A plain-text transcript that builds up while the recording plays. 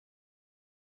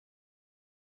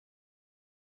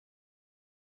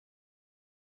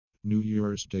New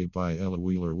Year's Day by Ella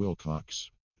Wheeler Wilcox.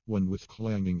 When with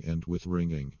clanging and with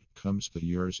ringing comes the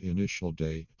year's initial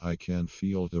day, I can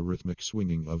feel the rhythmic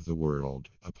swinging of the world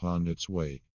upon its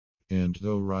way. And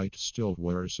though right still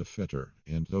wears a fetter,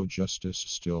 and though justice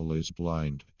still is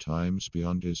blind, time's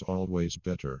beyond is always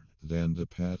better than the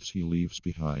paths he leaves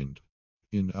behind.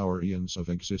 In our eons of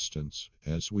existence,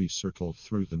 as we circle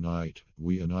through the night,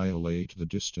 we annihilate the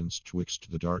distance twixt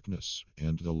the darkness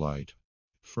and the light.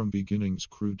 From beginnings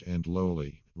crude and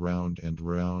lowly, round and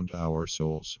round our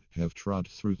souls have trod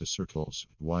through the circles,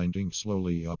 winding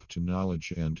slowly up to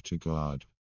knowledge and to God.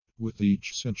 With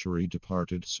each century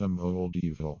departed, some old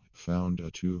evil found a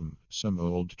tomb, some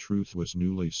old truth was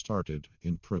newly started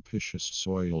in propitious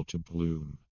soil to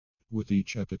bloom. With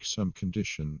each epoch, some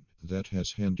condition that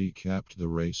has handicapped the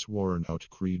race, worn out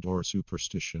creed or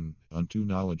superstition, unto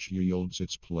knowledge yields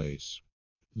its place.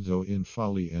 Though in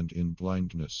folly and in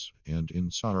blindness, and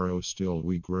in sorrow still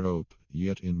we grope,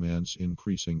 yet in man's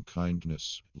increasing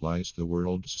kindness lies the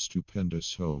world's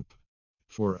stupendous hope.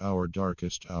 For our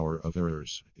darkest hour of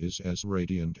errors is as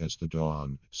radiant as the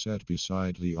dawn, set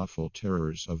beside the awful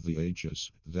terrors of the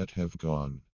ages that have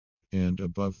gone. And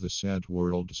above the sad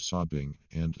world's sobbing,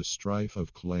 and the strife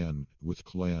of clan with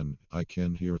clan, I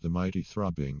can hear the mighty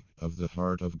throbbing of the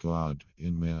heart of God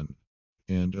in man.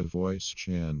 And a voice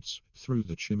chants through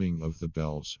the chiming of the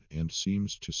bells, and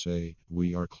seems to say,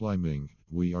 we are climbing,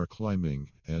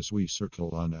 as we circle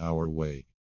on our way.